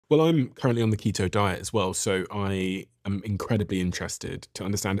Well, I'm currently on the keto diet as well, so I am incredibly interested to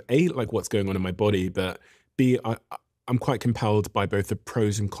understand, A, like what's going on in my body, but B, I'm quite compelled by both the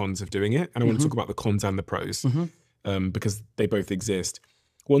pros and cons of doing it. And I want to talk about the cons and the pros because they both exist.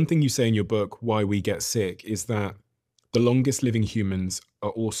 One thing you say in your book, Why We Get Sick, is that the longest living humans are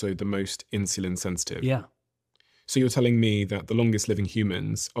also the most insulin sensitive. Yeah. So you're telling me that the longest living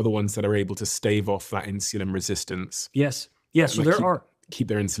humans are the ones that are able to stave off that insulin resistance. Yes. Yes. So keep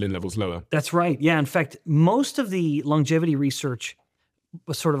their insulin levels lower. That's right. Yeah. In fact, most of the longevity research,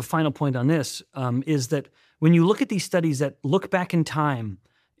 sort of a final point on this, is that when you look at these studies that look back in time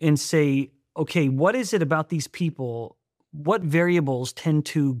and say, okay, what is it about these people? What variables tend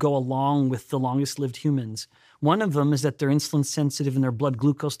to go along with the longest lived humans? One of them is that they're insulin sensitive and their blood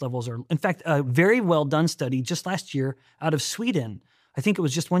glucose levels are, in fact, a very well done study just last year out of Sweden. I think it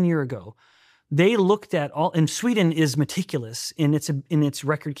was just 1 year ago. They looked at all, and Sweden is meticulous in its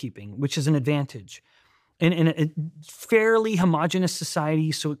record keeping, which is an advantage. In a fairly homogeneous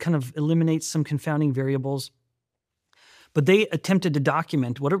society, so it kind of eliminates some confounding variables. But they attempted to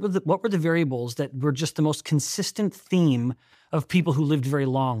document what were the variables that were just the most consistent theme of people who lived very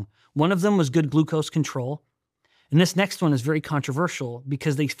long. One of them was good glucose control. And this next one is very controversial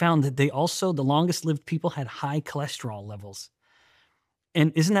because they found that the longest lived people had high cholesterol levels.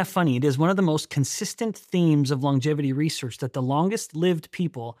 And isn't that funny? It is one of the most consistent themes of longevity research that the longest lived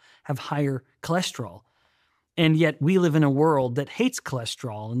people have higher cholesterol. And yet we live in a world that hates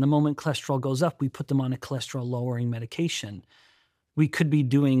cholesterol. And the moment cholesterol goes up, we put them on a cholesterol-lowering medication. We could be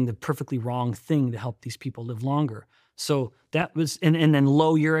doing the perfectly wrong thing to help these people live longer. So that was, and then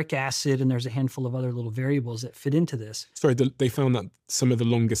low uric acid, and there's a handful of other little variables that fit into this. Sorry, they found that some of the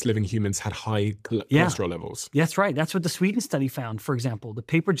longest living humans had high cholesterol levels. That's right. That's what the Sweden study found, for example. The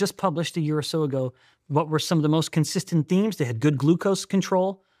paper just published a year or so ago. What were some of the most consistent themes? They had good glucose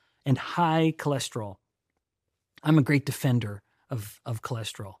control and high cholesterol. I'm a great defender of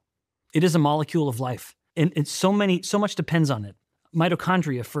cholesterol. It is a molecule of life, and so much depends on it.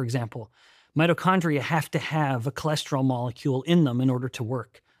 Mitochondria, for example. Mitochondria have to have a cholesterol molecule in them in order to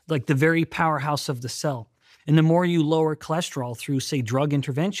work, like the very powerhouse of the cell. And the more you lower cholesterol through, say, drug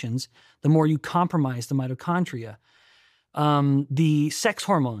interventions, the more you compromise the mitochondria. The sex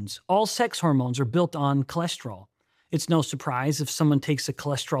hormones, all sex hormones are built on cholesterol. It's no surprise if someone takes a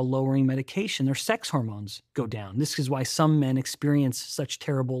cholesterol-lowering medication, their sex hormones go down. This is why some men experience such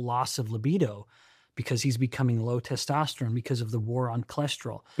terrible loss of libido, because he's becoming low testosterone because of the war on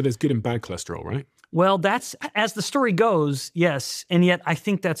cholesterol. But there's good and bad cholesterol, right? Well, that's, as the story goes, yes. And yet I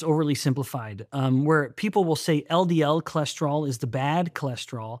think that's overly simplified, where people will say LDL cholesterol is the bad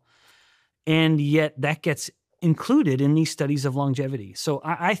cholesterol, and yet that gets included in these studies of longevity. So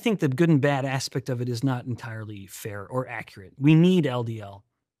I think the good and bad aspect of it is not entirely fair or accurate. We need LDL.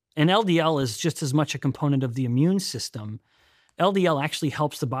 And LDL is just as much a component of the immune system. LDL actually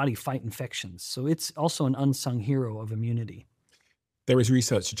helps the body fight infections. So it's also an unsung hero of immunity. There is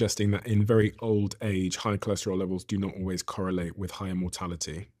research suggesting that in very old age, high cholesterol levels do not always correlate with higher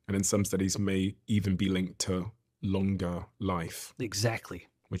mortality. And in some studies may even be linked to longer life. Exactly.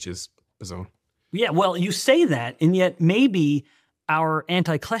 Which is bizarre. Yeah, well, you say that, and yet maybe our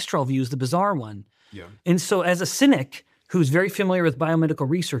anti-cholesterol view is the bizarre one. Yeah. And so as a cynic who's very familiar with biomedical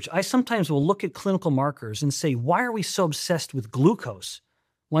research, I sometimes will look at clinical markers and say, why are we so obsessed with glucose?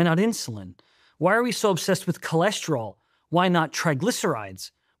 Why not insulin? Why are we so obsessed with cholesterol? Why not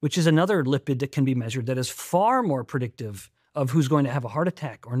triglycerides, which is another lipid that can be measured that is far more predictive of who's going to have a heart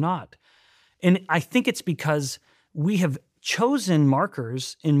attack or not? And I think it's because we have chosen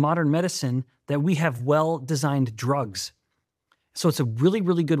markers in modern medicine that we have well-designed drugs. So it's a really,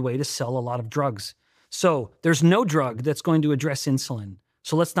 really good way to sell a lot of drugs. So there's no drug that's going to address insulin,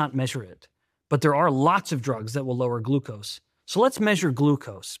 so let's not measure it. But there are lots of drugs that will lower glucose. So let's measure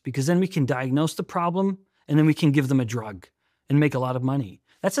glucose, because then we can diagnose the problem, and then we can give them a drug and make a lot of money.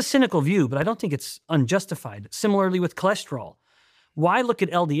 That's a cynical view, but I don't think it's unjustified. Similarly with cholesterol. Why look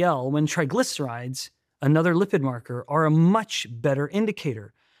at LDL when triglycerides, another lipid marker, are a much better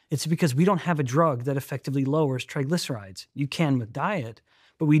indicator? It's because we don't have a drug that effectively lowers triglycerides. You can with diet,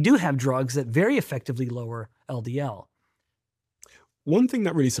 but we do have drugs that very effectively lower LDL. One thing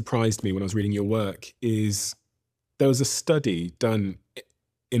that really surprised me when I was reading your work is there was a study done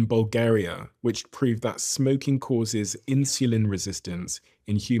in Bulgaria which proved that smoking causes insulin resistance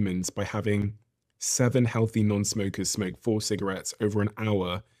in humans by having 7 healthy non-smokers smoke 4 cigarettes over an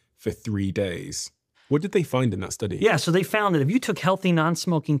hour for 3 days. What did they find in that study? Yeah, so they found that if you took healthy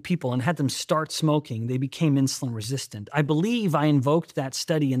non-smoking people and had them start smoking, they became insulin resistant. I believe I invoked that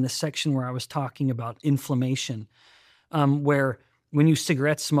study in the section where I was talking about inflammation, where when you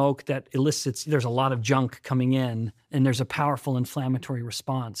cigarette smoke, that elicits, there's a lot of junk coming in, and there's a powerful inflammatory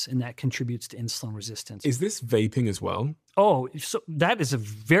response, and that contributes to insulin resistance. Is this vaping as well? Oh, so that is a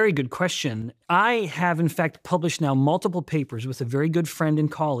very good question. I have, in fact, published now multiple papers with a very good friend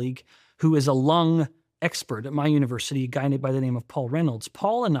and colleague who is a lung expert at my university, a guy by the name of Paul Reynolds.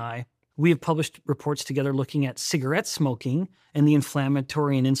 Paul and I, we have published reports together looking at cigarette smoking and the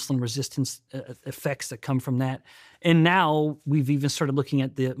inflammatory and insulin resistance effects that come from that. And now we've even started looking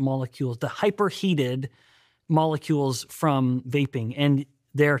at the molecules, the hyperheated molecules from vaping, and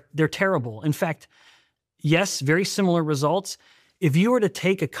they're terrible. In fact, yes, very similar results. If you were to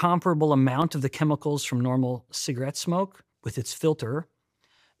take a comparable amount of the chemicals from normal cigarette smoke with its filter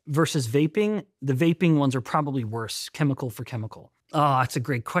versus vaping, the vaping ones are probably worse, chemical for chemical. Oh, that's a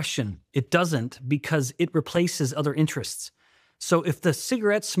great question. It doesn't, because it replaces other interests. So if the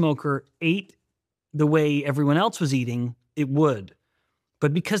cigarette smoker ate the way everyone else was eating, it would.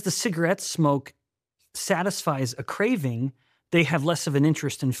 But because the cigarette smoke satisfies a craving, they have less of an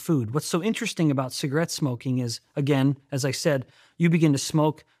interest in food. What's so interesting about cigarette smoking is, again, as I said, you begin to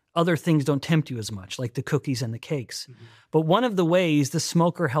smoke, other things don't tempt you as much, like the cookies and the cakes. Mm-hmm. But one of the ways the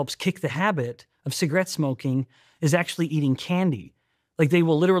smoker helps kick the habit of cigarette smoking is actually eating candy. Like they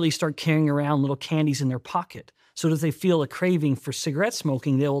will literally start carrying around little candies in their pocket. So that if they feel a craving for cigarette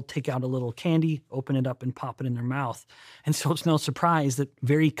smoking, they'll take out a little candy, open it up, and pop it in their mouth. And so it's no surprise that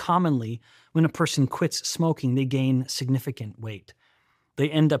very commonly when a person quits smoking, they gain significant weight. They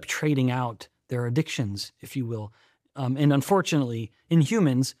end up trading out their addictions, if you will. And unfortunately, in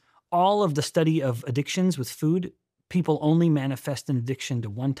humans, all of the study of addictions with food, people only manifest an addiction to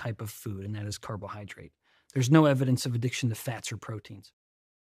one type of food, and that is carbohydrate. There's no evidence of addiction to fats or proteins.